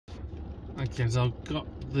Okay, so I've got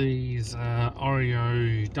these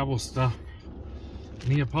Oreo double stuff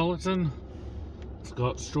Neopolitan. It's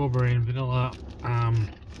got strawberry and vanilla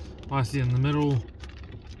icy in the middle,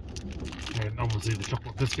 and obviously the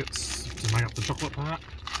chocolate biscuits to make up the chocolate part.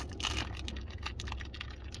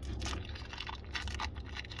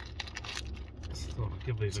 So thought I'd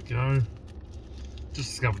give these a go. Just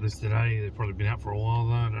discovered this today. They've probably been out for a while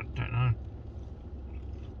though. I don't know.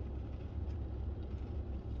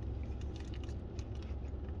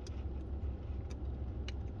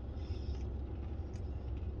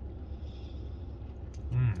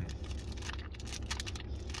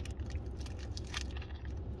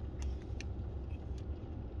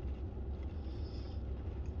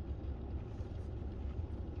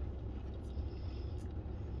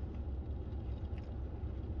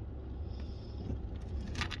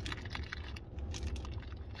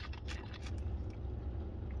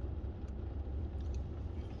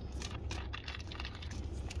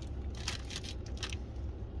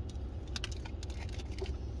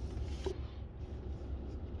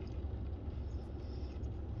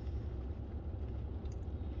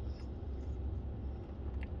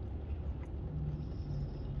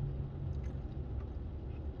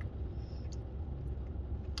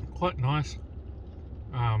 Quite nice.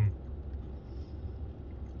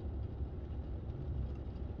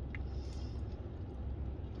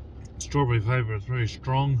 Strawberry flavour is very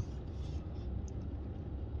strong,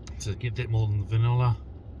 so get that more than the vanilla.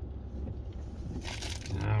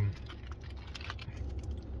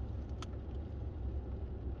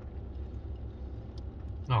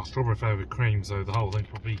 Strawberry flavoured cream, so the whole thing's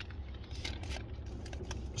probably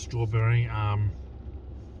strawberry.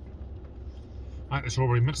 I like the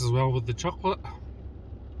strawberry mixes well with the chocolate. I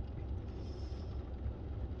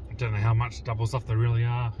don't know how much double stuff there really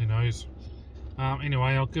are, who knows.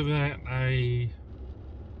 Anyway, I'll give it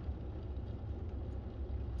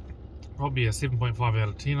probably a 7.5 out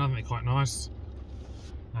of 10. I think they're quite nice.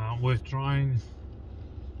 Worth trying.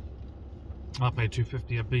 I paid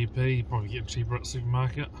 $2.50 at BP, probably get cheaper at the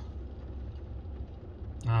supermarket.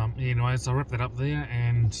 Anyway, so I'll wrap that up there,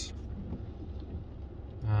 and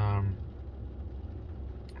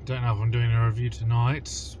don't know if I'm doing a review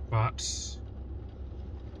tonight, but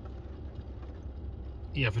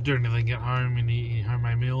yeah, if I do anything at home, any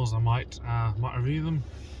homemade meals, I might review them.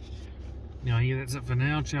 Anyway, yeah, that's it for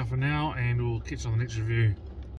now. Ciao for now, and we'll catch you on the next review.